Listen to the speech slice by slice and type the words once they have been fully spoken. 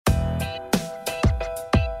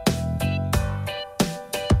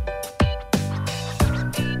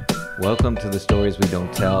Welcome to the Stories We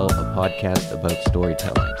Don't Tell, a podcast about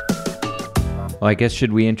storytelling. Well, I guess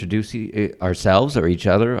should we introduce ourselves or each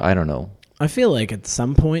other? I don't know. I feel like at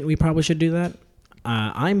some point we probably should do that.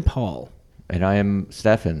 I'm Paul. And I am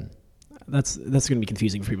Stefan. That's going to be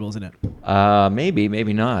confusing for people, isn't it?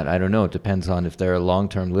 Maybe not. I don't know. It depends on if they're a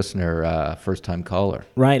long-term listener, first-time caller.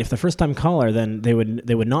 Right. If they're first-time caller, then they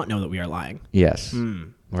would not know that we are lying. Yes. Right.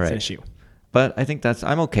 That's an issue. But I think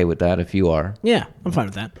I'm okay with that if you are. Yeah, I'm fine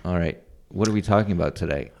with that. All right. What are we talking about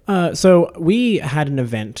today? So we had an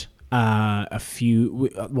event actually,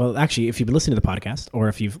 if you've been listening to the podcast, or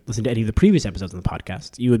if you've listened to any of the previous episodes of the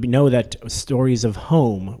podcast, you would know that Stories of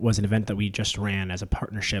Home was an event that we just ran as a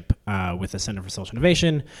partnership with the Center for Social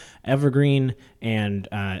Innovation, Evergreen, and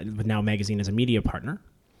with Now Magazine as a media partner.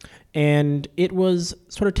 And it was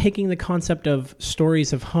sort of taking the concept of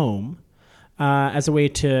Stories of Home as a way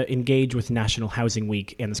to engage with National Housing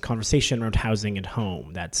Week and this conversation around housing and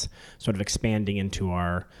home that's sort of expanding into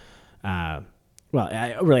our,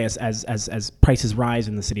 really as prices rise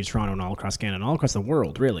in the city of Toronto and all across Canada and all across the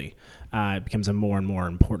world, really, it becomes a more and more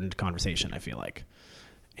important conversation, I feel like.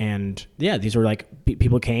 And yeah, these were like,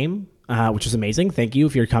 people came, which was amazing. Thank you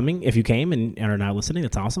if you're coming. If you came and are now listening,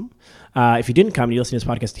 that's awesome. If you didn't come and you listen to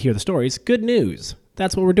this podcast to hear the stories, good news.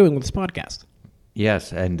 That's what we're doing with this podcast.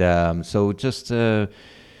 Yes, and so just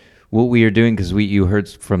what we are doing, because you heard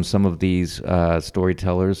from some of these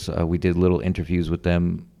storytellers, we did little interviews with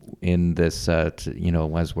them in this,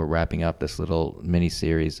 as we're wrapping up this little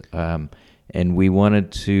mini-series, and we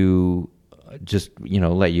wanted to just,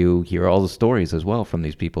 let you hear all the stories as well from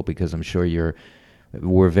these people, because I'm sure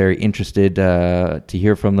we're very interested to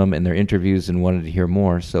hear from them in their interviews and wanted to hear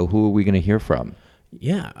more. So who are we going to hear from?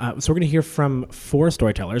 Yeah, so we're going to hear from 4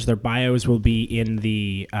 storytellers. Their bios will be in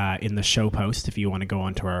the show post if you want to go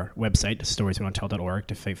onto our website, storieswedonttell.org,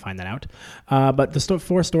 to find that out. But the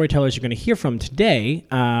 4 storytellers you're going to hear from today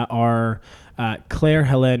are Claire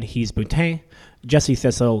Helene Hees-Boutin, Jesse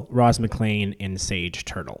Thistle, Roz McLean, and Sage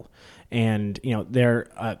Turtle. And they're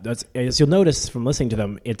as you'll notice from listening to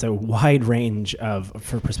them, it's a wide range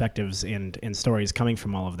for perspectives and stories coming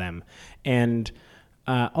from all of them. And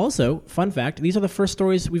also, fun fact: these are the first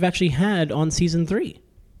stories we've actually had on season 3.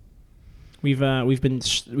 We've been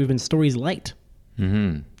stories light.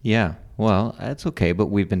 Mm-hmm. Yeah. Well, that's okay, but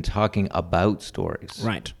we've been talking about stories,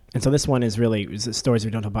 right? And so this one is the Stories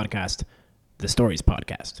We Don't Tell podcast, the Stories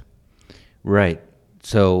podcast. Right.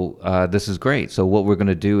 So this is great. So what we're going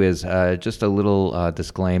to do is just a little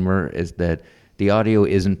disclaimer: is that the audio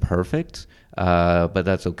isn't perfect. But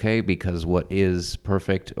that's okay, because what is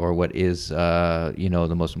perfect, or what is,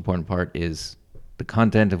 the most important part, is the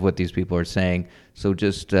content of what these people are saying. So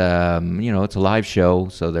just, it's a live show,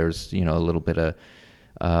 so there's, a little bit of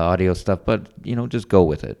audio stuff, but, just go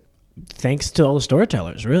with it. Thanks to all the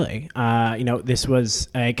storytellers, really. This was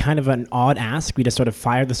a kind of an odd ask. We just sort of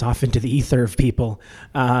fired this off into the ether of people,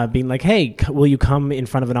 being like, hey, will you come in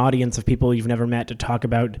front of an audience of people you've never met to talk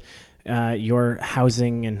about your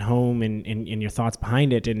housing and home and your thoughts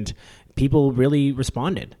behind it? And people really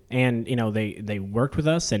responded, and they worked with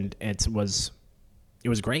us, and it was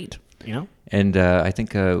great. And I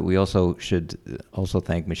think we also should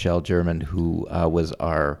thank Michelle German, who was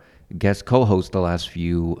our guest co-host the last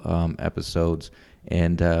few episodes,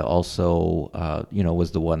 and also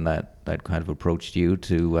was the one that kind of approached you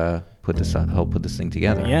to help put this thing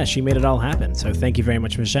together. Yeah, she made it all happen. So thank you very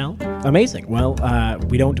much, Michelle. Amazing. Well,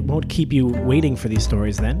 we won't keep you waiting for these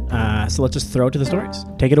stories then. So let's just throw it to the stories.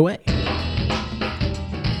 Take it away.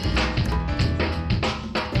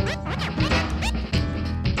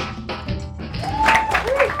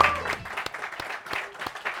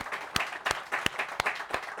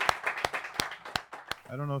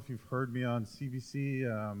 I don't know if you've heard me on CBC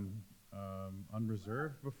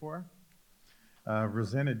Unreserved before.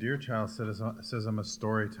 Rosanna Deerchild says I'm a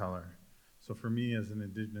storyteller. So for me, as an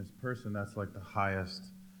Indigenous person, that's like the highest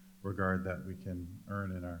regard that we can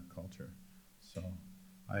earn in our culture. So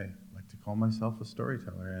I like to call myself a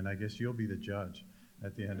storyteller, and I guess you'll be the judge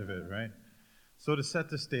at the end of it, right? So to set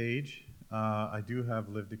the stage, I do have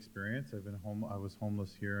lived experience. I was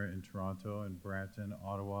homeless here in Toronto, in Brampton,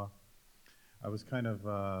 Ottawa. I was kind of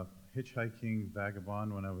a hitchhiking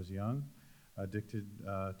vagabond when I was young, addicted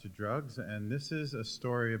to drugs, and this is a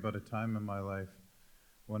story about a time in my life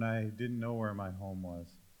when I didn't know where my home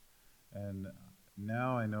was. And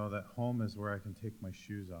now I know that home is where I can take my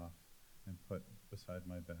shoes off and put beside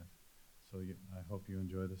my bed. So I hope you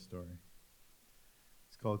enjoy the story.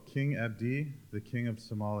 It's called King Abdi, the King of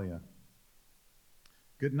Somalia.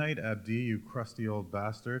 Good night, Abdi, you crusty old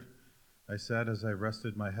bastard, I said as I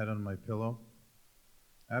rested my head on my pillow.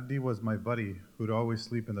 Abdi was my buddy who'd always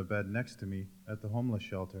sleep in the bed next to me at the homeless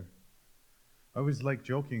shelter. I always liked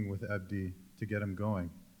joking with Abdi to get him going,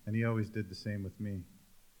 and he always did the same with me.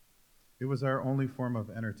 It was our only form of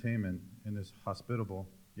entertainment in this hospitable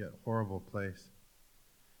yet horrible place.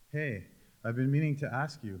 Hey, I've been meaning to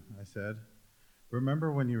ask you, I said.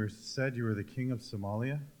 Remember when said you were the king of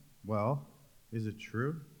Somalia? Well, is it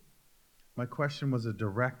true? My question was a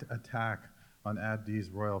direct attack on Abdi's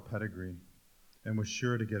royal pedigree and was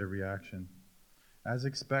sure to get a reaction. As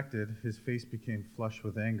expected, his face became flushed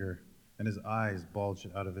with anger and his eyes bulged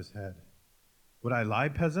out of his head. Would I lie,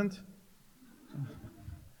 peasant?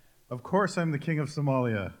 Of course I'm the king of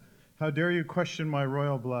Somalia. How dare you question my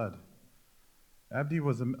royal blood? Abdi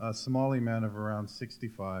was a Somali man of around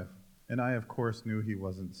 65, and I, of course, knew he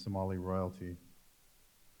wasn't Somali royalty.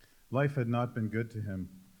 Life had not been good to him.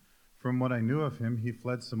 From what I knew of him, he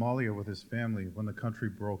fled Somalia with his family when the country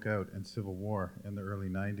broke out in civil war in the early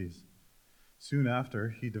 90s. Soon after,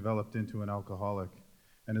 he developed into an alcoholic,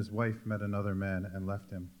 and his wife met another man and left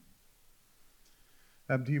him.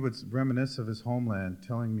 Abdi would reminisce of his homeland,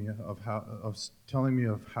 telling me of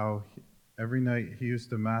how every night he used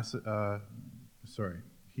to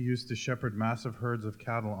shepherd massive herds of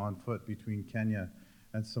cattle on foot between Kenya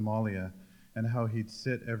and Somalia, and how he'd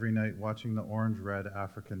sit every night watching the orange-red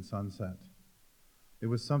African sunset. It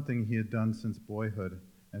was something he had done since boyhood,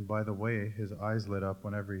 and by the way his eyes lit up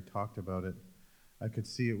whenever he talked about it, I could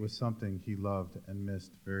see it was something he loved and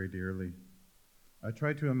missed very dearly. I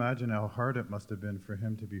tried to imagine how hard it must have been for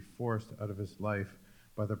him to be forced out of his life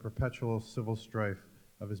by the perpetual civil strife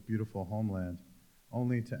of his beautiful homeland,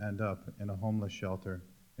 only to end up in a homeless shelter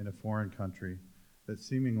in a foreign country that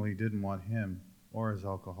seemingly didn't want him or his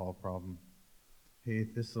alcohol problem. Hey,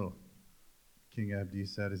 Thistle, King Abdi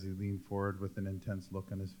said as he leaned forward with an intense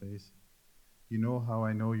look on his face. You know how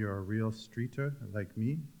I know you're a real streeter like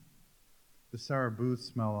me? The sour booze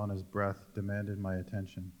smell on his breath demanded my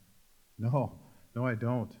attention. No, I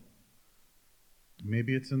don't.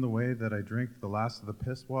 Maybe it's in the way that I drink the last of the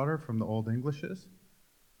piss water from the Old Englishes?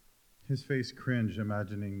 His face cringed,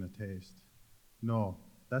 imagining the taste. No,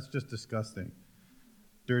 that's just disgusting.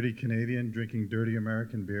 Dirty Canadian drinking dirty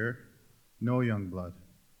American beer? No, young blood.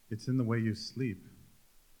 It's in the way you sleep.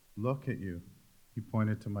 Look at you. He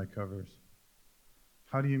pointed to my covers.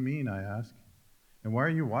 How do you mean, I asked. And why are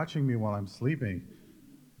you watching me while I'm sleeping?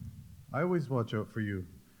 I always watch out for you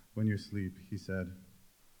when you sleep, he said,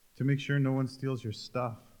 to make sure no one steals your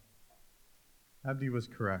stuff. Abdi was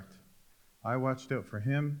correct. I watched out for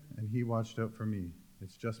him, and he watched out for me.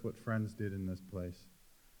 It's just what friends did in this place.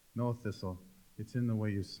 No, Thistle, it's in the way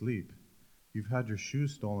you sleep. You've had your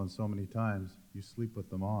shoes stolen so many times, you sleep with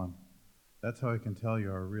them on. That's how I can tell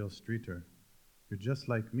you're a real streeter. You're just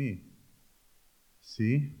like me.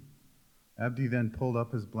 See? Abdi then pulled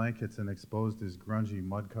up his blankets and exposed his grungy,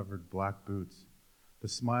 mud-covered black boots. The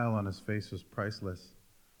smile on his face was priceless.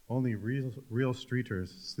 Only real streeters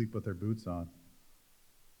sleep with their boots on.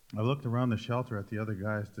 I looked around the shelter at the other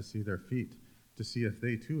guys to see their feet, to see if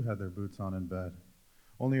they too had their boots on in bed.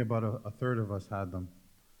 Only about a third of us had them.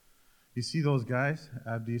 You see those guys?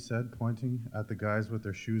 Abdi said, pointing at the guys with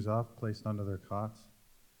their shoes off, placed under their cots.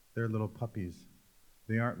 They're little puppies.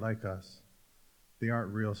 They aren't like us. They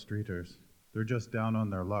aren't real streeters. They're just down on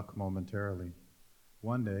their luck momentarily.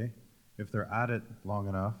 One day, if they're at it long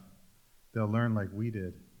enough, they'll learn like we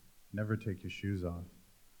did. Never take your shoes off.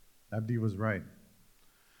 Abdi was right.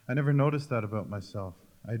 I never noticed that about myself.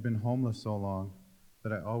 I had been homeless so long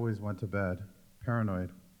that I always went to bed,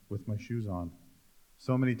 paranoid, with my shoes on.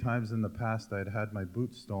 So many times in the past I had had my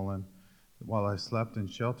boots stolen while I slept in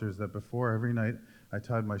shelters that before every night I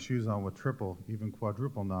tied my shoes on with triple, even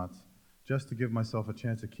quadruple knots, just to give myself a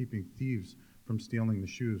chance of keeping thieves from stealing the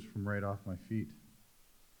shoes from right off my feet.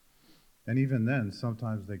 And even then,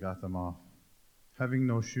 sometimes they got them off. Having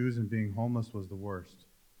no shoes and being homeless was the worst.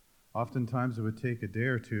 Oftentimes it would take a day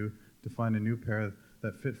or two to find a new pair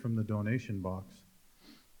that fit from the donation box.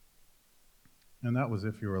 And that was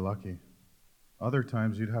if you were lucky. Other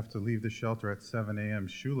times you'd have to leave the shelter at 7 a.m.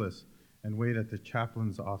 shoeless and wait at the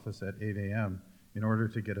chaplain's office at 8 a.m. in order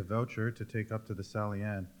to get a voucher to take up to the Sally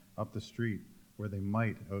Ann up the street where they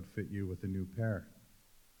might outfit you with a new pair.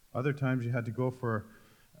 Other times you had to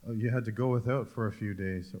go without for a few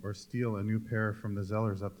days or steal a new pair from the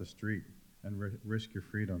Zellers up the street and risk your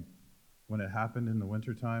freedom. When it happened in the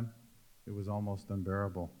wintertime, it was almost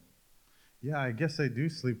unbearable. Yeah, I guess I do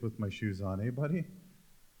sleep with my shoes on, eh, buddy?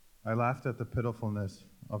 I laughed at the pitifulness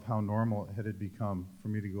of how normal it had become for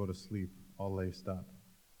me to go to sleep all laced up.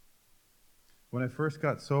 When I first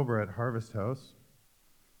got sober at Harvest House,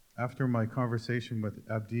 after my conversation with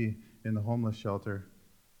Abdi in the homeless shelter,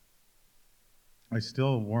 I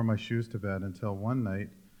still wore my shoes to bed until one night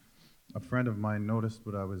a friend of mine noticed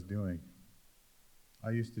what I was doing. "I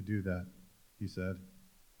used to do that," he said.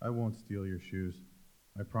 "I won't steal your shoes.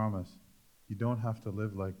 I promise. You don't have to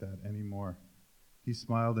live like that anymore." He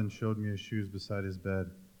smiled and showed me his shoes beside his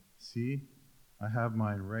bed. "See? I have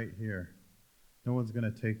mine right here. No one's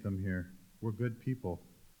going to take them here. We're good people."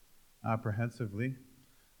 Apprehensively,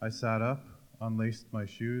 I sat up, unlaced my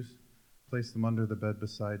shoes, placed them under the bed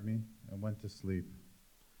beside me, and went to sleep.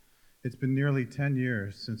 It's been nearly 10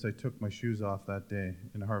 years since I took my shoes off that day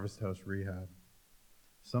in Harvest House Rehab.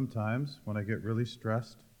 Sometimes, when I get really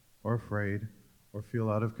stressed or afraid or feel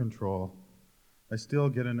out of control, I still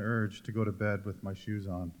get an urge to go to bed with my shoes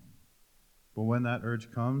on. But when that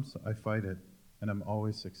urge comes, I fight it, and I'm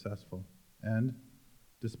always successful. And,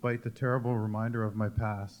 despite the terrible reminder of my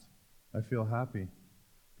past, I feel happy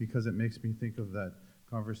because it makes me think of that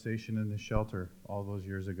conversation in the shelter all those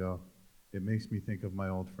years ago. It makes me think of my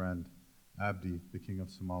old friend, Abdi, the King of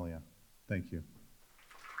Somalia. Thank you.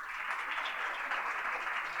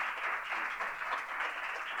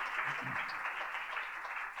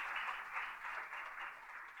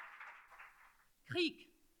 Krieg.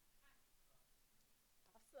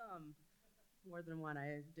 Awesome. More than one.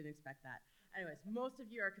 I didn't expect that. Anyways, most of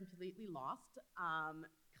you are completely lost.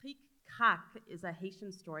 Krieg Krak is a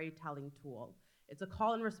Haitian storytelling tool. It's a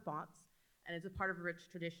call and response, and it's a part of a rich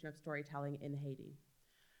tradition of storytelling in Haiti.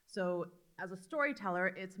 So, as a storyteller,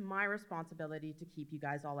 it's my responsibility to keep you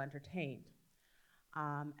guys all entertained.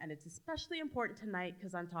 And it's especially important tonight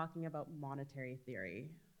because I'm talking about monetary theory.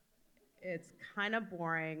 It's kind of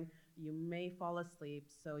boring. You may fall asleep,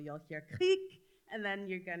 so you'll hear creak, and then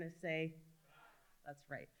you're going to say, that's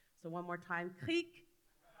right. So one more time, creak.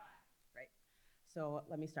 Right. So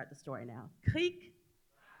let me start the story now. Creak.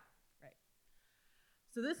 Right.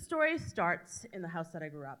 So this story starts in the house that I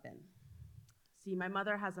grew up in. See, my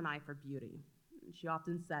mother has an eye for beauty. She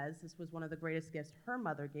often says this was one of the greatest gifts her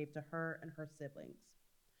mother gave to her and her siblings.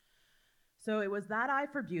 So it was that eye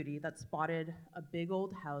for beauty that spotted a big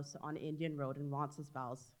old house on Indian Road in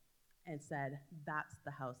Roncesvalles and said, that's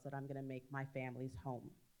the house that I'm gonna make my family's home.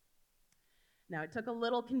 Now, it took a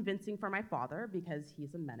little convincing for my father because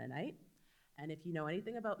he's a Mennonite, and if you know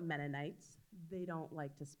anything about Mennonites, they don't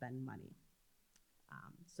like to spend money.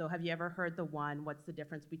 So have you ever heard the one, what's the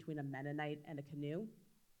difference between a Mennonite and a canoe?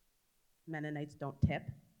 Mennonites don't tip.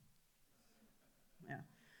 Yeah.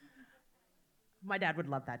 My dad would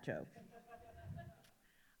love that joke.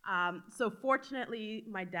 So fortunately,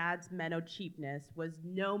 my dad's Menno cheapness was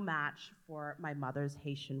no match for my mother's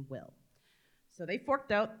Haitian will. So they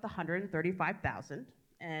forked out the $135,000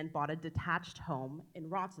 and bought a detached home in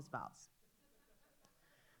Roncesvalles.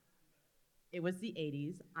 It was the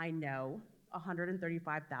 80s, I know,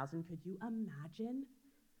 $135,000. Could you imagine?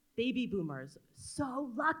 Baby boomers,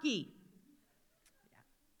 so lucky. Yeah.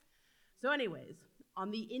 So anyways,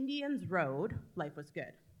 on the Indians Road, life was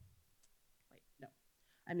good.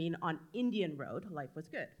 On Indian Road, life was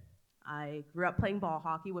good. I grew up playing ball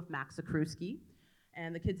hockey with Max Zakruski,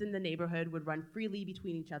 and the kids in the neighborhood would run freely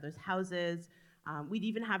between each other's houses. We'd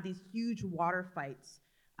even have these huge water fights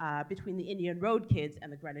between the Indian Road kids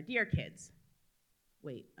and the Grenadier kids.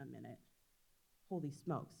 Wait a minute. Holy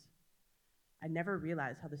smokes. I never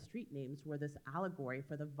realized how the street names were this allegory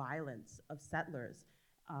for the violence of settlers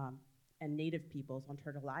and native peoples on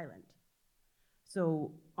Turtle Island.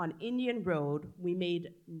 So on Indian Road, we made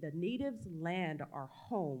the natives' land our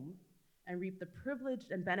home and reaped the privilege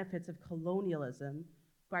and benefits of colonialism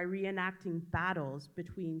by reenacting battles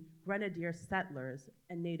between Grenadier settlers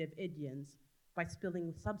and native Indians by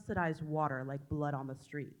spilling subsidized water like blood on the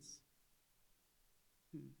streets.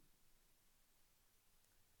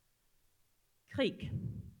 Creek.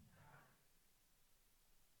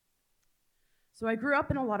 So I grew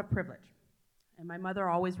up in a lot of privilege, and my mother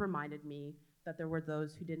always reminded me that there were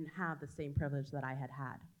those who didn't have the same privilege that I had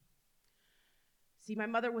had. See, my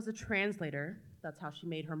mother was a translator, that's how she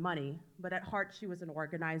made her money, but at heart she was an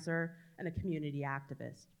organizer and a community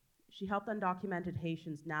activist. She helped undocumented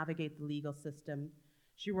Haitians navigate the legal system.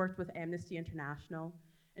 She worked with Amnesty International,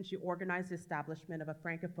 and she organized the establishment of a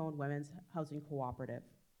Francophone women's housing cooperative.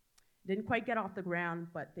 Didn't quite get off the ground,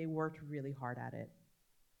 but they worked really hard at it.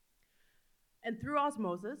 And through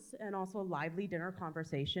osmosis and also lively dinner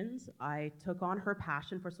conversations, I took on her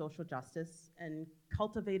passion for social justice and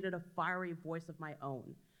cultivated a fiery voice of my own.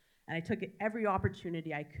 And I took every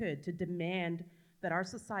opportunity I could to demand that our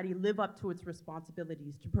society live up to its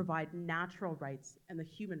responsibilities to provide natural rights and the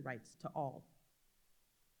human rights to all.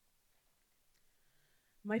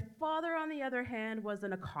 My father, on the other hand, was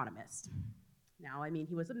an economist. Now,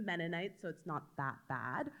 he was a Mennonite, so it's not that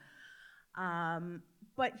bad.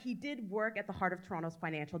 But he did work at the heart of Toronto's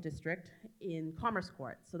financial district in Commerce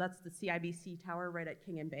Court. So that's the CIBC Tower right at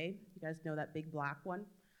King and Bay. You guys know that big black one?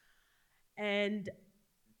 And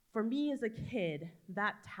for me as a kid,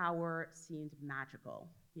 that tower seemed magical.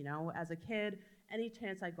 You know, as a kid, any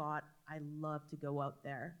chance I got, I loved to go out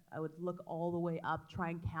there. I would look all the way up, try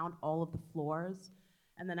and count all of the floors,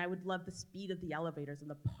 and then I would love the speed of the elevators and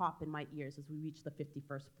the pop in my ears as we reached the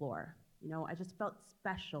 51st floor. You know, I just felt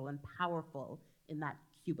special and powerful in that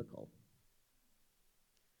cubicle.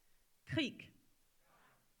 Creek.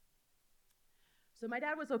 So my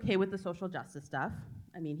dad was okay with the social justice stuff.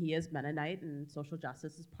 I mean, he is Mennonite, and social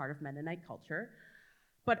justice is part of Mennonite culture.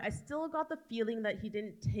 But I still got the feeling that he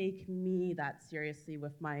didn't take me that seriously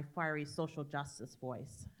with my fiery social justice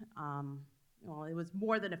voice. Well, it was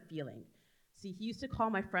more than a feeling. See, he used to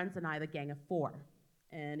call my friends and I the Gang of Four.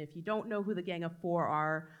 And if you don't know who the Gang of Four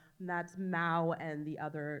are, that's Mao and the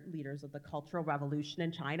other leaders of the Cultural Revolution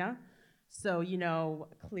in China. So, you know,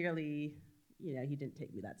 clearly, you know, he didn't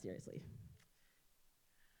take me that seriously.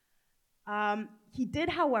 He did,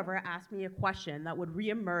 however, ask me a question that would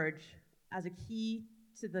reemerge as a key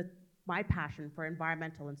to my passion for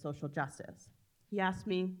environmental and social justice. He asked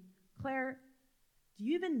me, Claire, do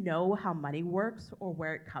you even know how money works or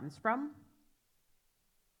where it comes from?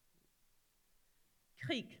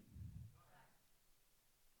 Creek.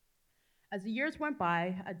 As the years went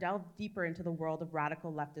by, I delved deeper into the world of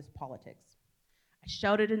radical leftist politics. I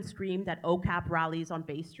shouted and screamed at OCAP rallies on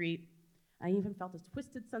Bay Street. I even felt a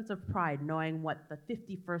twisted sense of pride knowing what the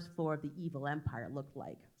 51st floor of the evil empire looked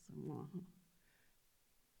like.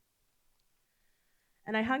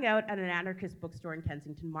 And I hung out at an anarchist bookstore in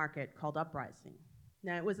Kensington Market called Uprising.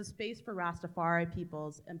 Now, it was a space for Rastafari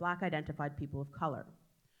peoples and Black identified people of color.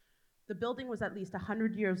 The building was at least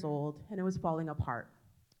 100 years old, and it was falling apart.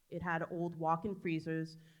 It had old walk-in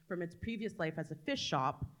freezers from its previous life as a fish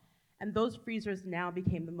shop, and those freezers now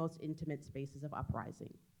became the most intimate spaces of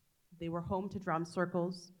Uprising. They were home to drum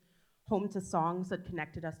circles, home to songs that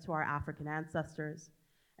connected us to our African ancestors,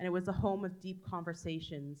 and it was a home of deep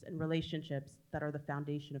conversations and relationships that are the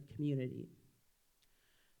foundation of community.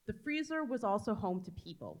 The freezer was also home to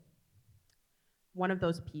people. One of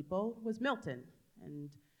those people was Milton, and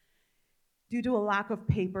due to a lack of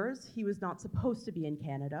papers, he was not supposed to be in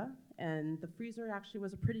Canada, and the freezer actually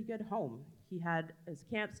was a pretty good home. He had his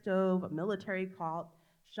camp stove, a military cot,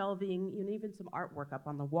 shelving, and even some artwork up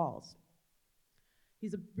on the walls.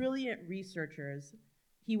 He's a brilliant researcher.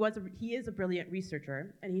 He is a brilliant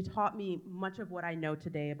researcher, and he taught me much of what I know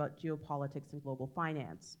today about geopolitics and global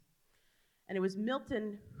finance. And it was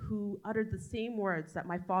Milton who uttered the same words that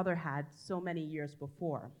my father had so many years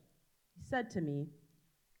before. He said to me,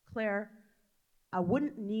 Claire, I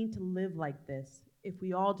wouldn't need to live like this if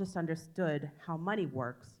we all just understood how money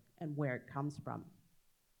works and where it comes from.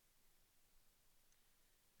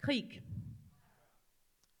 Creek.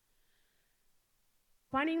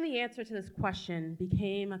 Finding the answer to this question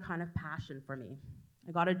became a kind of passion for me.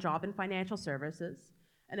 I got a job in financial services,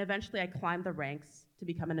 and eventually I climbed the ranks to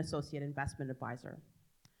become an associate investment advisor.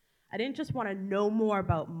 I didn't just want to know more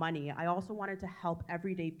about money, I also wanted to help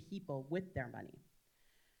everyday people with their money.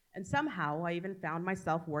 And somehow I even found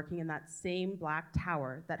myself working in that same black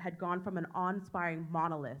tower that had gone from an awe-inspiring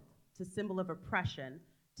monolith to symbol of oppression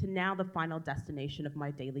to now the final destination of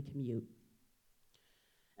my daily commute.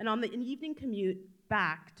 And on an evening commute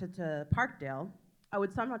back to Parkdale, I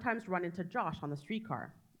would sometimes run into Josh on the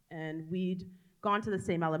streetcar. And we'd gone to the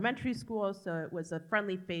same elementary school, so it was a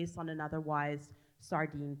friendly face on an otherwise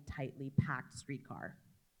sardine tightly packed streetcar.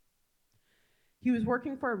 He was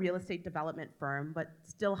working for a real estate development firm, but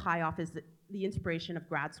still high off the inspiration of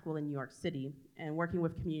grad school in New York City and working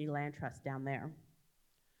with Community Land Trust down there.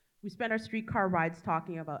 We spent our streetcar rides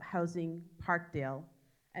talking about housing, Parkdale,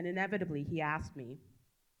 and inevitably he asked me,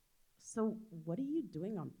 so what are you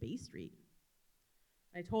doing on Bay Street?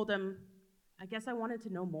 I told him, I guess I wanted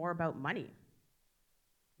to know more about money.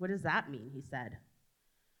 What does that mean, he said.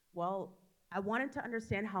 Well, I wanted to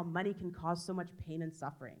understand how money can cause so much pain and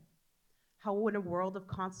suffering. How in a world of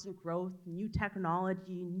constant growth, new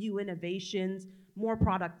technology, new innovations, more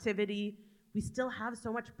productivity, we still have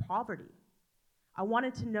so much poverty. I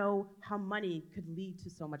wanted to know how money could lead to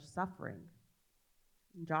so much suffering.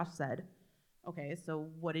 And Josh said, okay, so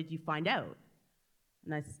what did you find out?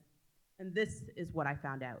 And this is what I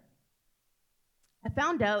found out. I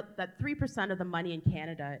found out that 3% of the money in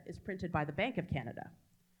Canada is printed by the Bank of Canada.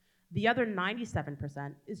 The other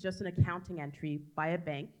 97% is just an accounting entry by a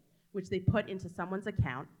bank which they put into someone's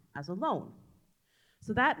account as a loan.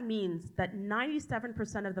 So that means that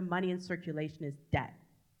 97% of the money in circulation is debt.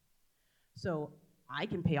 So I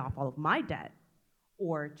can pay off all of my debt,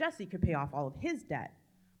 or Jesse could pay off all of his debt.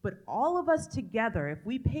 But all of us together, if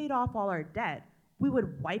we paid off all our debt, we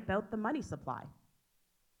would wipe out the money supply.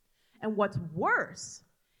 And what's worse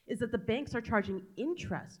is that the banks are charging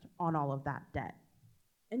interest on all of that debt.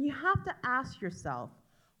 And you have to ask yourself,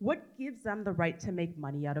 what gives them the right to make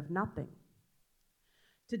money out of nothing?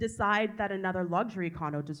 To decide that another luxury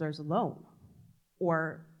condo deserves a loan,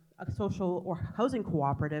 or a social or housing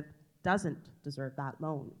cooperative doesn't deserve that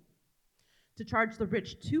loan. To charge the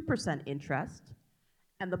rich 2% interest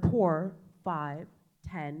and the poor 5,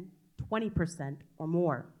 10, 20% or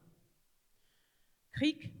more.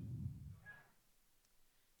 Kriek,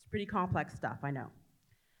 it's pretty complex stuff, I know.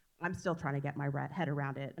 I'm still trying to get my head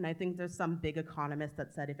around it, and I think there's some big economist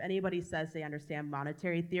that said if anybody says they understand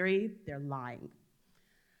monetary theory, they're lying.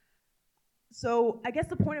 So I guess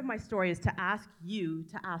the point of my story is to ask you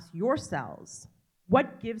to ask yourselves,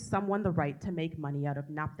 what gives someone the right to make money out of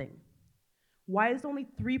nothing? Why is only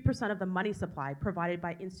 3% of the money supply provided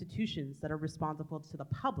by institutions that are responsible to the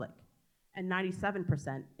public, and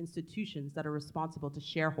 97% institutions that are responsible to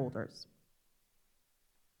shareholders?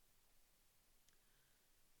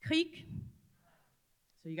 Kriek.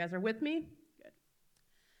 So you guys are with me? Good.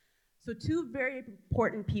 So two very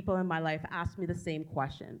important people in my life asked me the same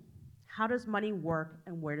question. How does money work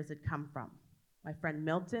and where does it come from? My friend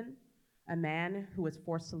Milton, a man who was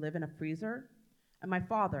forced to live in a freezer, and my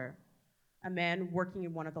father, a man working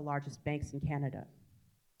in one of the largest banks in Canada.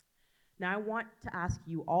 Now I want to ask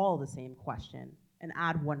you all the same question and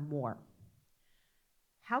add one more.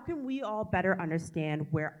 How can we all better understand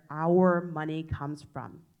where our money comes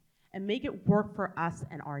from and make it work for us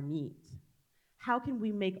and our needs? How can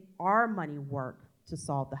we make our money work to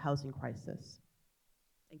solve the housing crisis?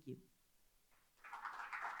 Thank you.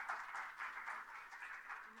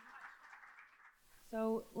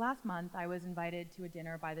 So last month, I was invited to a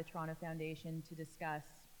dinner by the Toronto Foundation to discuss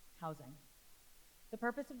housing. The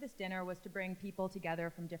purpose of this dinner was to bring people together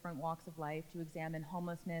from different walks of life to examine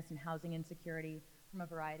homelessness and housing insecurity from a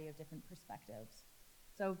variety of different perspectives.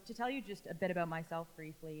 So to tell you just a bit about myself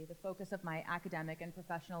briefly, the focus of my academic and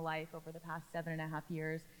professional life over the past 7.5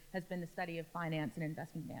 years has been the study of finance and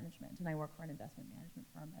investment management, and I work for an investment management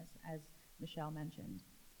firm, as Michelle mentioned.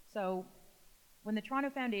 So when the Toronto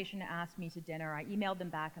Foundation asked me to dinner, I emailed them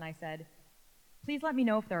back and I said, please let me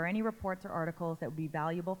know if there are any reports or articles that would be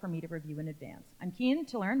valuable for me to review in advance. I'm keen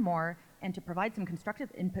to learn more and to provide some constructive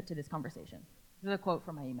input to this conversation. This is a quote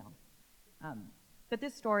from my email. But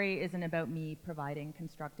this story isn't about me providing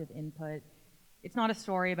constructive input. It's not a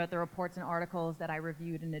story about the reports and articles that I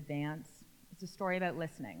reviewed in advance. It's a story about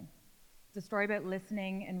listening. It's a story about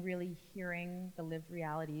listening and really hearing the lived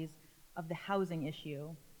realities of the housing issue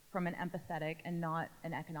from an empathetic and not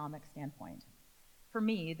an economic standpoint. For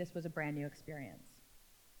me, this was a brand new experience.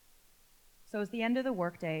 So it was the end of the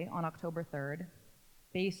workday on October 3rd.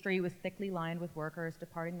 Bay Street was thickly lined with workers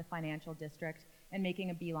departing the financial district and making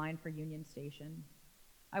a beeline for Union Station.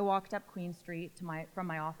 I walked up Queen Street from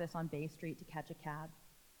my office on Bay Street to catch a cab.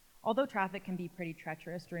 Although traffic can be pretty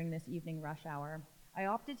treacherous during this evening rush hour, I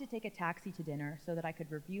opted to take a taxi to dinner so that I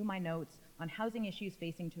could review my notes on housing issues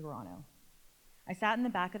facing Toronto. I sat in the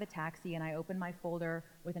back of the taxi and I opened my folder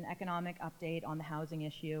with an economic update on the housing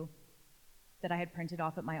issue that I had printed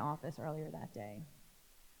off at my office earlier that day.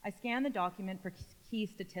 I scanned the document for key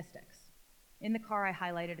statistics. In the car, I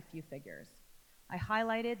highlighted a few figures. I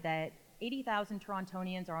highlighted that 80,000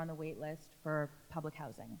 Torontonians are on the wait list for public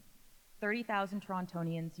housing. 30,000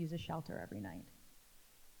 Torontonians use a shelter every night.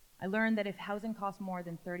 I learned that if housing costs more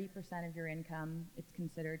than 30% of your income, it's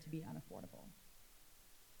considered to be unaffordable.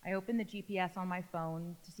 I opened the GPS on my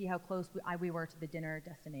phone to see how close we were to the dinner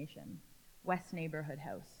destination. West Neighborhood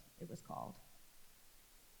House, it was called.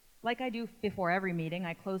 Like I do before every meeting,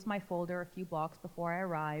 I closed my folder a few blocks before I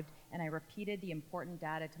arrived, and I repeated the important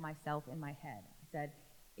data to myself in my head. I said,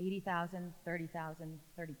 80,000, 30,000,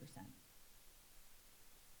 30%.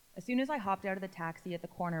 As soon as I hopped out of the taxi at the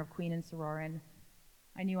corner of Queen and Sororan,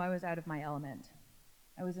 I knew I was out of my element.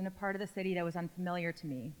 I was in a part of the city that was unfamiliar to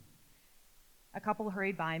me. A couple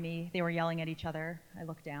hurried by me. They were yelling at each other. I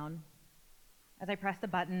looked down. As I pressed the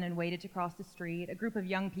button and waited to cross the street, a group of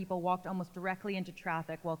young people walked almost directly into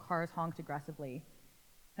traffic while cars honked aggressively.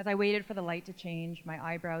 As I waited for the light to change, my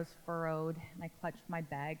eyebrows furrowed, and I clutched my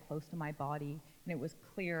bag close to my body, and it was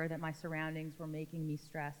clear that my surroundings were making me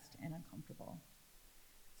stressed and uncomfortable.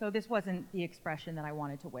 So this wasn't the expression that I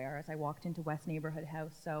wanted to wear as I walked into West Neighborhood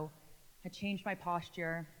House, so I changed my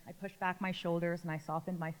posture, I pushed back my shoulders, and I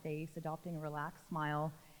softened my face, adopting a relaxed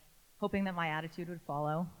smile, hoping that my attitude would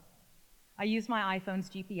follow. I used my iPhone's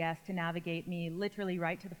GPS to navigate me literally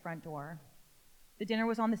right to the front door. The dinner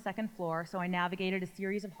was on the second floor, so I navigated a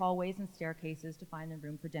series of hallways and staircases to find the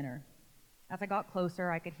room for dinner. As I got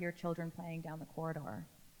closer, I could hear children playing down the corridor.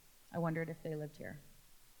 I wondered if they lived here.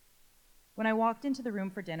 When I walked into the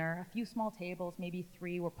room for dinner, a few small tables, maybe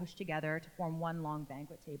 3, were pushed together to form one long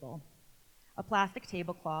banquet table. A plastic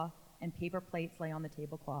tablecloth and paper plates lay on the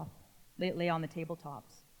tabletops.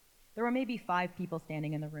 There were maybe 5 people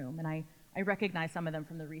standing in the room, and I recognized some of them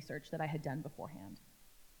from the research that I had done beforehand.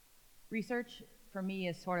 Research, for me,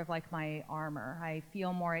 is sort of like my armor. I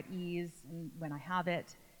feel more at ease when I have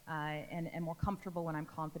it, and more comfortable when I'm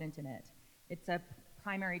confident in it. It's a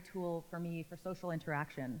primary tool for me for social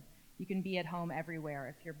interaction. You can be at home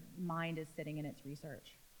everywhere if your mind is sitting in its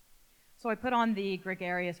research. So I put on the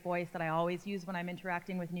gregarious voice that I always use when I'm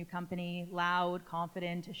interacting with new company, loud,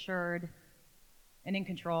 confident, assured, and in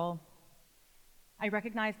control. I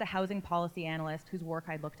recognized the housing policy analyst whose work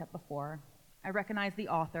I'd looked up before. I recognized the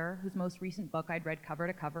author whose most recent book I'd read cover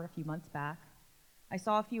to cover a few months back. I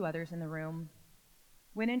saw a few others in the room.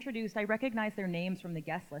 When introduced, I recognized their names from the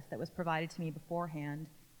guest list that was provided to me beforehand,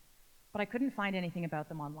 but I couldn't find anything about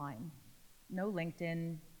them online. No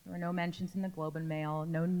LinkedIn, there were no mentions in the Globe and Mail,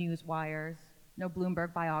 no news wires, no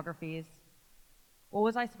Bloomberg biographies. What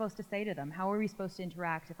was I supposed to say to them? How were we supposed to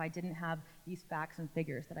interact if I didn't have these facts and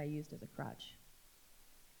figures that I used as a crutch?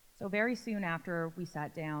 So very soon after we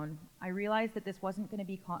sat down, I realized that this wasn't going to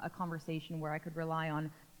be a conversation where I could rely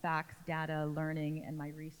on facts, data, learning, and my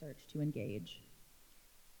research to engage.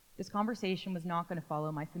 This conversation was not going to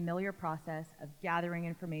follow my familiar process of gathering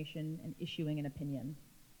information and issuing an opinion.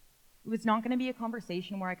 It was not going to be a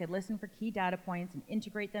conversation where I could listen for key data points and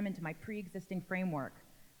integrate them into my pre-existing framework.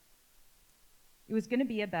 It was going to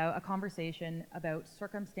be about a conversation about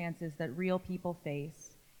circumstances that real people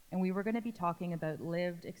face, and we were going to be talking about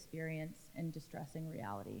lived experience and distressing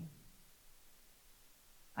reality.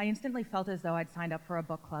 I instantly felt as though I'd signed up for a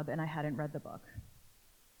book club and I hadn't read the book.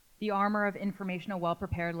 The armor of informational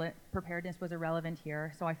well-preparedness was irrelevant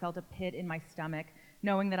here, so I felt a pit in my stomach,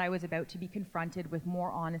 knowing that I was about to be confronted with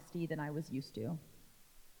more honesty than I was used to.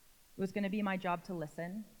 It was going to be my job to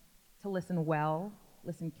listen well,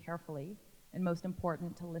 listen carefully, and most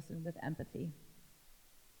important, to listen with empathy.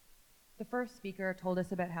 The first speaker told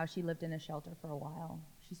us about how she lived in a shelter for a while.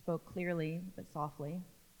 She spoke clearly, but softly.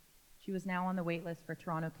 She was now on the wait list for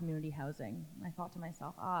Toronto Community Housing. I thought to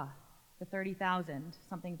myself, the 30,000,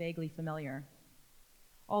 something vaguely familiar.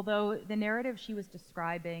 Although the narrative she was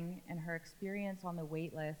describing and her experience on the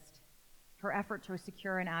wait list, her effort to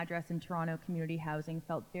secure an address in Toronto Community Housing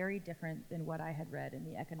felt very different than what I had read in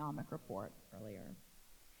the economic report earlier.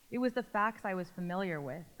 It was the facts I was familiar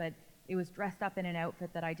with, but it was dressed up in an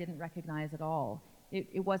outfit that I didn't recognize at all.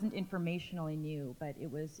 It wasn't informationally new, but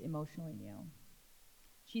it was emotionally new.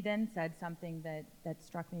 She then said something that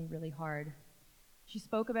struck me really hard. She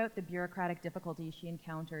spoke about the bureaucratic difficulties she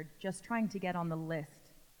encountered just trying to get on the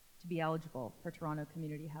list to be eligible for Toronto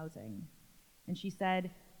Community Housing. And she said,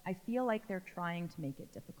 "I feel like they're trying to make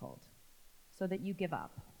it difficult so that you give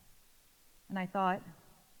up." And I thought,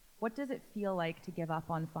 what does it feel like to give up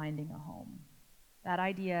on finding a home? That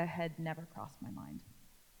idea had never crossed my mind.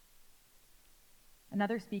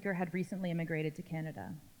 Another speaker had recently immigrated to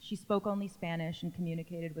Canada. She spoke only Spanish and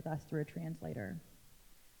communicated with us through a translator.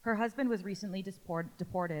 Her husband was recently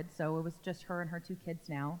deported, so it was just her and her 2 kids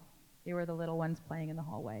now. They were the little ones playing in the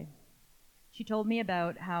hallway. She told me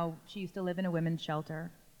about how she used to live in a women's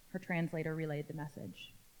shelter. Her translator relayed the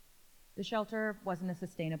message. The shelter wasn't a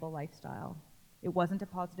sustainable lifestyle. It wasn't a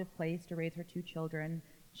positive place to raise her 2 children.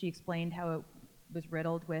 She explained how it was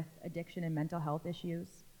riddled with addiction and mental health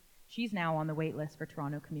issues. She's now on the wait list for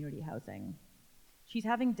Toronto Community Housing. She's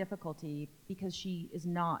having difficulty because she is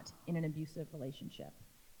not in an abusive relationship.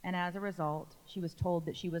 And as a result, she was told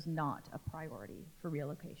that she was not a priority for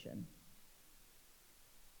relocation.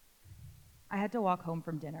 I had to walk home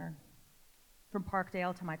from dinner, from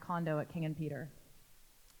Parkdale to my condo at King and Peter.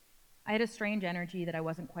 I had a strange energy that I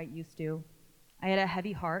wasn't quite used to. I had a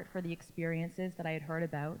heavy heart for the experiences that I had heard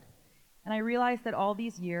about, and I realized that all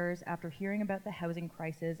these years after hearing about the housing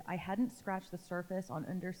crisis, I hadn't scratched the surface on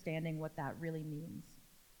understanding what that really means.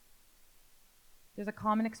 There's a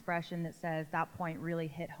common expression that says that point really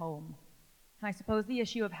hit home. And I suppose the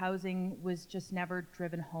issue of housing was just never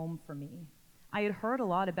driven home for me. I had heard a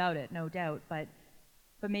lot about it, no doubt, but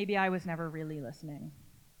maybe I was never really listening.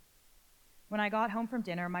 When I got home from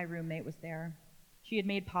dinner, my roommate was there. She had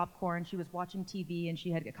made popcorn, she was watching TV, and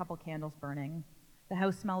she had a couple candles burning. The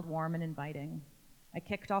house smelled warm and inviting. I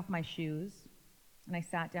kicked off my shoes, and I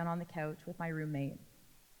sat down on the couch with my roommate.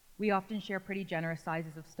 We often share pretty generous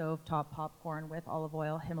sizes of stovetop popcorn with olive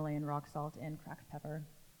oil, Himalayan rock salt, and cracked pepper.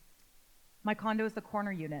 My condo is the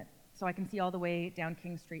corner unit, so I can see all the way down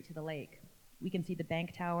King Street to the lake. We can see the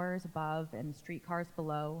bank towers above and streetcars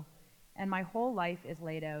below, and my whole life is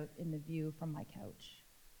laid out in the view from my couch.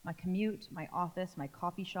 My commute, my office, my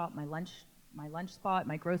coffee shop, my lunch spot,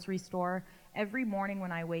 my grocery store. Every morning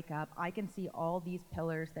when I wake up, I can see all these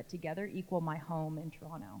pillars that together equal my home in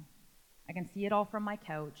Toronto. I can see it all from my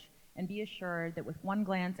couch and be assured that with one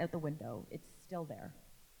glance out the window, it's still there.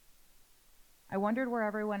 I wondered where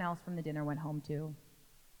everyone else from the dinner went home to.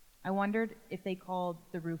 I wondered if they called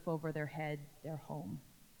the roof over their head their home.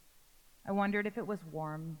 I wondered if it was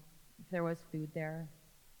warm, if there was food there.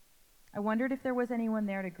 I wondered if there was anyone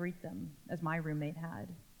there to greet them, as my roommate had,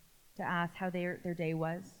 to ask how their day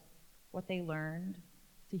was, what they learned,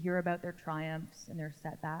 to hear about their triumphs and their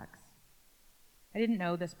setbacks. I didn't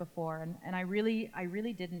know this before, and I really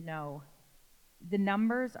didn't know. The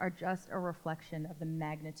numbers are just a reflection of the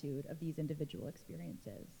magnitude of these individual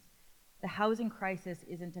experiences. The housing crisis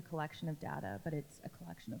isn't a collection of data, but it's a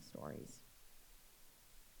collection of stories.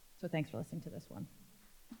 So thanks for listening to this one.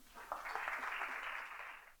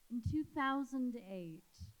 In 2008,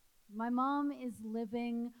 my mom is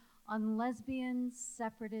living on lesbian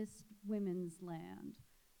separatist women's land,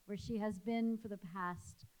 where she has been for the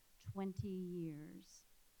past 20 years.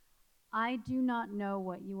 I do not know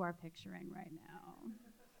what you are picturing right now.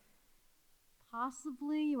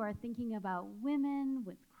 Possibly you are thinking about women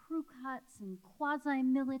with crew cuts and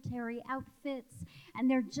quasi-military outfits,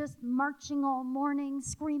 and they're just marching all morning,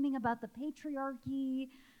 screaming about the patriarchy.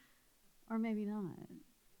 Or maybe not.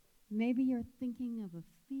 Maybe you're thinking of a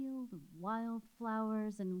field of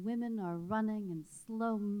wildflowers and women are running in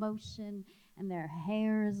slow motion and their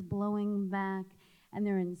hair is blowing back and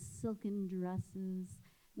they're in silken dresses.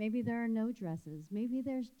 Maybe there are no dresses. Maybe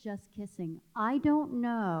there's just kissing. I don't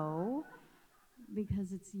know,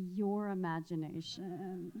 because it's your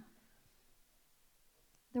imagination.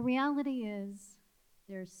 The reality is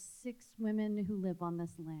there's 6 women who live on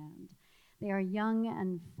this land. They are young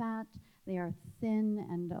and fat. They are thin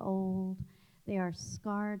and old. They are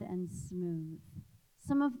scarred and smooth.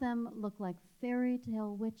 Some of them look like fairy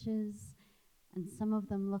tale witches, and some of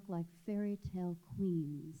them look like fairy tale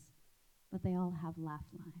queens. But they all have laugh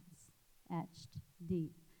lines, etched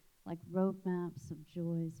deep, like roadmaps of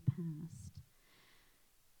joys past.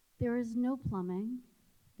 There is no plumbing.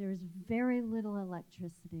 There is very little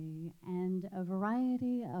electricity and a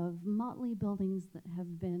variety of motley buildings that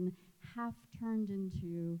have been half turned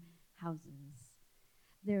into houses.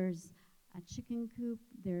 There's a chicken coop,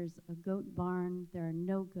 there's a goat barn, there are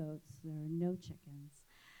no goats, there are no chickens.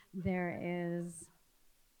 There is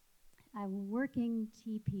a working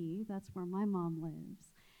teepee, that's where my mom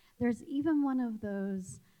lives. There's even one of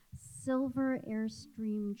those silver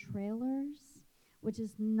Airstream trailers, which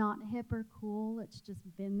is not hip or cool, it's just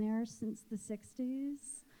been there since the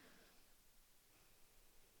 60s.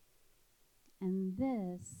 And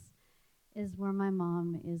this is where my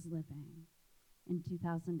mom is living in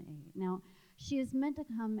 2008. Now, she is meant to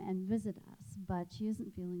come and visit us, but she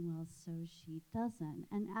isn't feeling well, so she doesn't.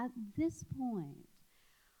 And at this point,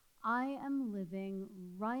 I am living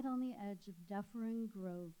right on the edge of Dufferin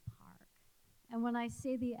Grove Park. And when I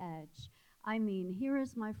say the edge, I mean here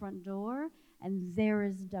is my front door, and there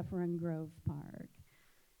is Dufferin Grove Park.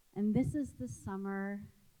 And this is the summer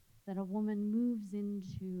that a woman moves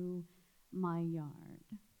into my yard.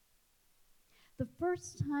 The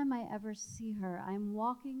first time I ever see her, I'm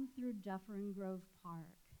walking through Dufferin Grove Park,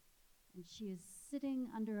 and she is sitting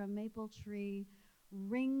under a maple tree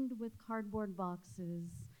ringed with cardboard boxes.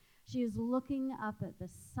 She is looking up at the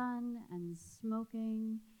sun and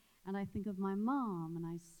smoking, and I think of my mom, and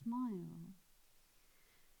I smile.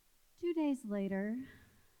 2 days later,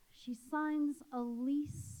 she signs a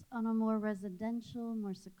lease on a more residential,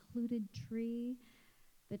 more secluded tree,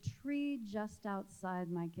 the tree just outside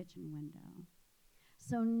my kitchen window.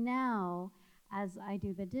 So now, as I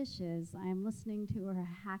do the dishes, I am listening to her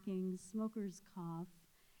hacking smoker's cough,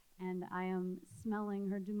 and I am smelling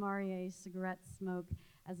her Du Maurier cigarette smoke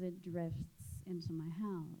as it drifts into my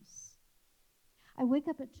house. I wake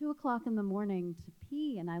up at 2 o'clock in the morning to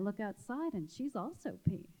pee, and I look outside, and she's also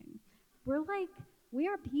peeing. We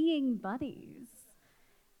are peeing buddies.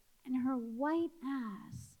 And her white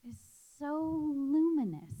ass is so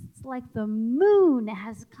luminous. It's like the moon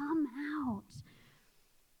has come out.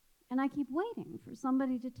 And I keep waiting for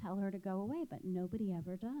somebody to tell her to go away, but nobody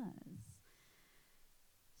ever does.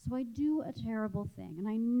 So I do a terrible thing, and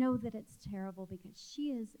I know that it's terrible because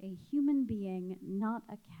she is a human being, not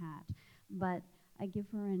a cat, but I give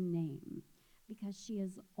her a name because she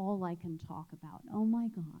is all I can talk about. Oh my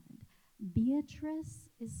God, Beatrice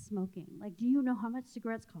is smoking. Like, do you know how much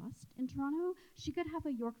cigarettes cost in Toronto? She could have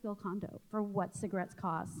a Yorkville condo for what cigarettes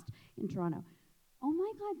cost in Toronto. Oh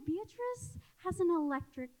my God, Beatrice has an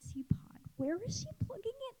electric teapot. Where is she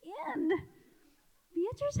plugging it in?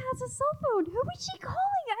 Beatrice has a cell phone. Who is she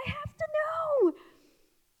calling? I have to know.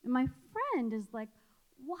 And my friend is like,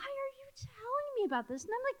 why are you telling me about this?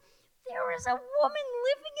 And I'm like, there is a woman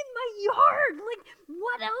living in my yard. Like,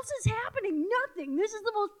 what else is happening? Nothing. This is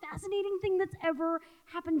the most fascinating thing that's ever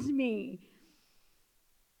happened to me.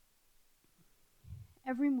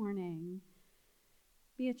 Every morning,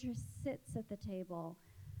 Beatrice sits at the table.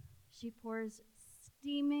 She pours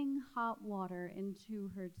steaming hot water into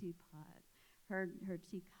her teapot, her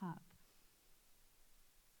teacup.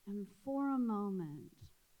 And for a moment,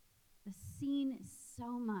 the scene is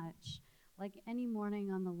so much like any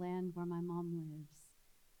morning on the land where my mom lives.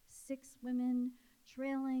 6 women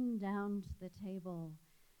trailing down to the table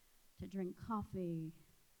to drink coffee,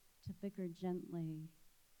 to bicker gently,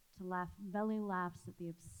 to laugh belly laughs at the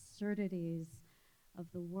absurdities of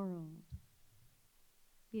the world.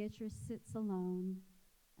 Beatrice sits alone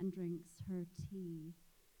and drinks her tea.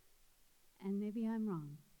 And maybe I'm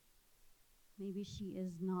wrong. Maybe she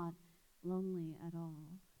is not lonely at all.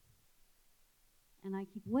 And I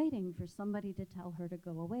keep waiting for somebody to tell her to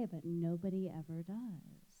go away, but nobody ever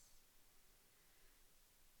does.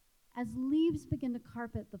 As leaves begin to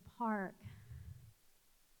carpet the park,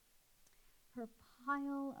 her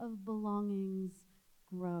pile of belongings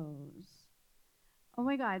grows. Oh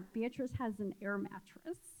my God, Beatrice has an air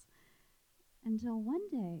mattress. Until one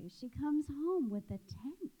day, she comes home with a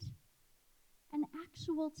tent, an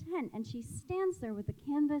actual tent, and she stands there with the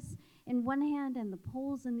canvas in one hand and the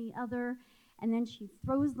poles in the other, and then she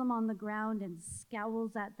throws them on the ground and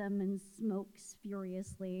scowls at them and smokes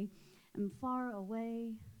furiously. And far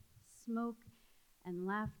away, smoke and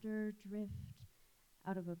laughter drift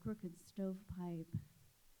out of a crooked stovepipe,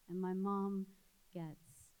 and my mom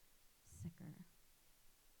gets sicker.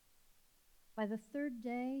 By the 3rd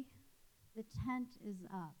day, the tent is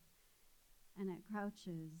up, and it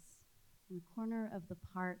crouches in the corner of the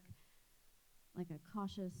park like a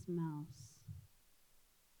cautious mouse.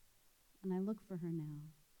 And I look for her now,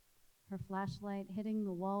 her flashlight hitting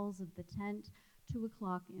the walls of the tent, 2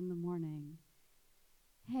 o'clock in the morning.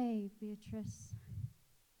 Hey, Beatrice.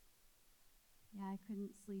 Yeah, I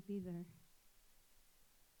couldn't sleep either.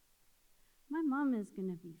 My mom is going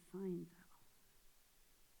to be fine, though.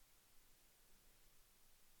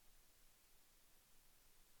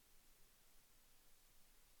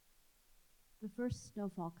 The first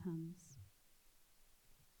snowfall comes.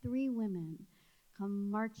 3 women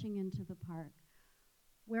come marching into the park,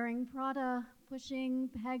 wearing Prada, pushing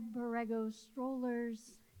Peg Perego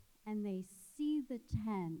strollers, and they see the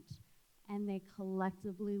tent, and they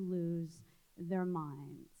collectively lose their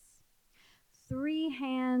minds. 3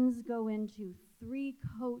 hands go into 3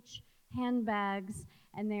 Coach handbags,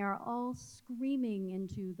 and they are all screaming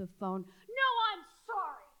into the phone, "No, I'm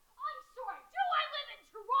sorry. I'm sorry. Do I live in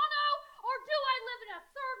Toronto, or do I live in a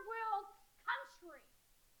third world country?"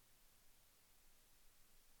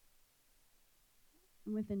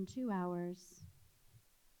 And within 2 hours,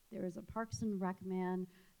 there is a Parks and Rec man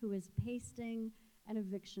who is pasting an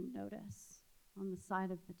eviction notice on the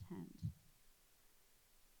side of the tent.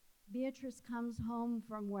 Beatrice comes home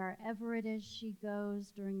from wherever it is she goes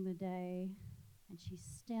during the day, and she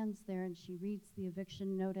stands there and she reads the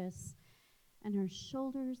eviction notice, and her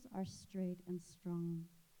shoulders are straight and strong.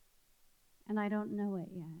 And I don't know it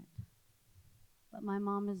yet, but my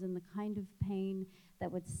mom is in the kind of pain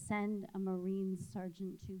that would send a Marine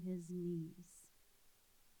sergeant to his knees.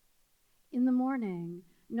 In the morning,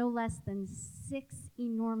 no less than 6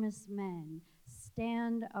 enormous men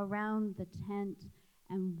stand around the tent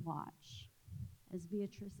and watch as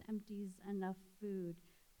Beatrice empties enough food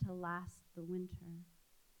to last the winter.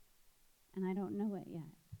 And I don't know it yet,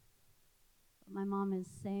 but my mom is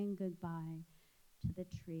saying goodbye to the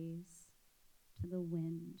trees, to the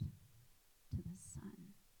wind, to the sun.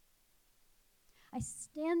 I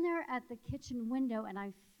stand there at the kitchen window and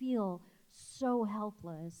I feel so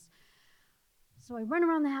helpless. So I run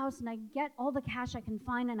around the house and I get all the cash I can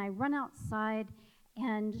find and I run outside,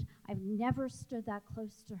 and I've never stood that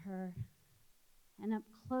close to her. And up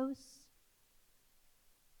close,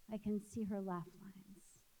 I can see her laugh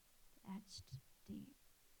lines etched deep.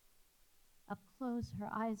 Up close, her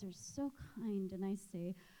eyes are so kind, and I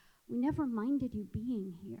say, "We never minded you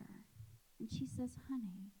being here." And she says,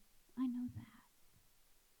 "Honey, I know that."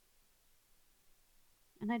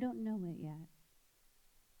 And I don't know it yet.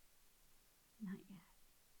 Not yet.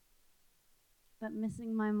 But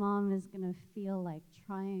missing my mom is going to feel like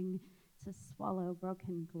trying to swallow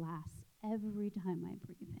broken glass every time I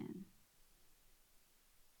breathe in.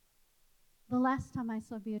 The last time I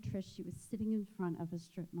saw Beatrice, she was sitting in front of a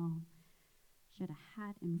strip mall. She had a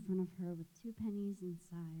hat in front of her with 2 pennies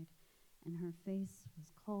inside, and her face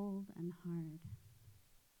was cold and hard.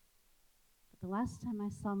 But the last time I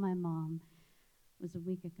saw my mom was a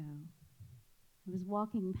week ago. I was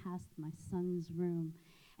walking past my son's room,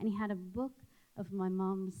 and he had a book of my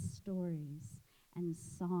mom's stories and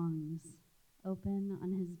songs open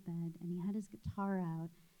on his bed, and he had his guitar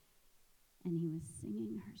out, and he was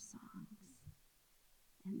singing her songs.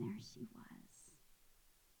 And there she was,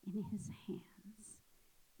 in his hands,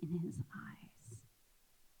 in his eyes,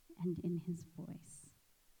 and in his voice.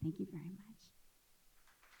 Thank you very much.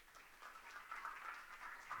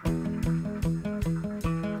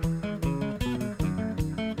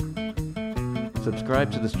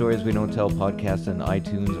 Subscribe to the Stories We Don't Tell podcast on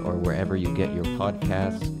iTunes or wherever you get your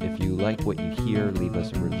podcasts. If you like what you hear, leave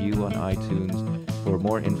us a review on iTunes. For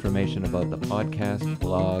more information about the podcast,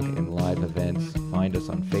 blog, and live events, find us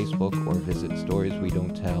on Facebook or visit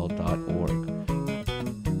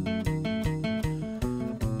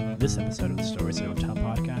storieswedon'ttell.org. This episode of the Stories We Don't Tell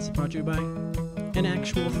podcast is brought to you by An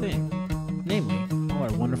Actual Thing, namely all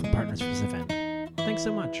our wonderful partners for this event. Thanks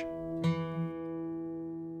so much.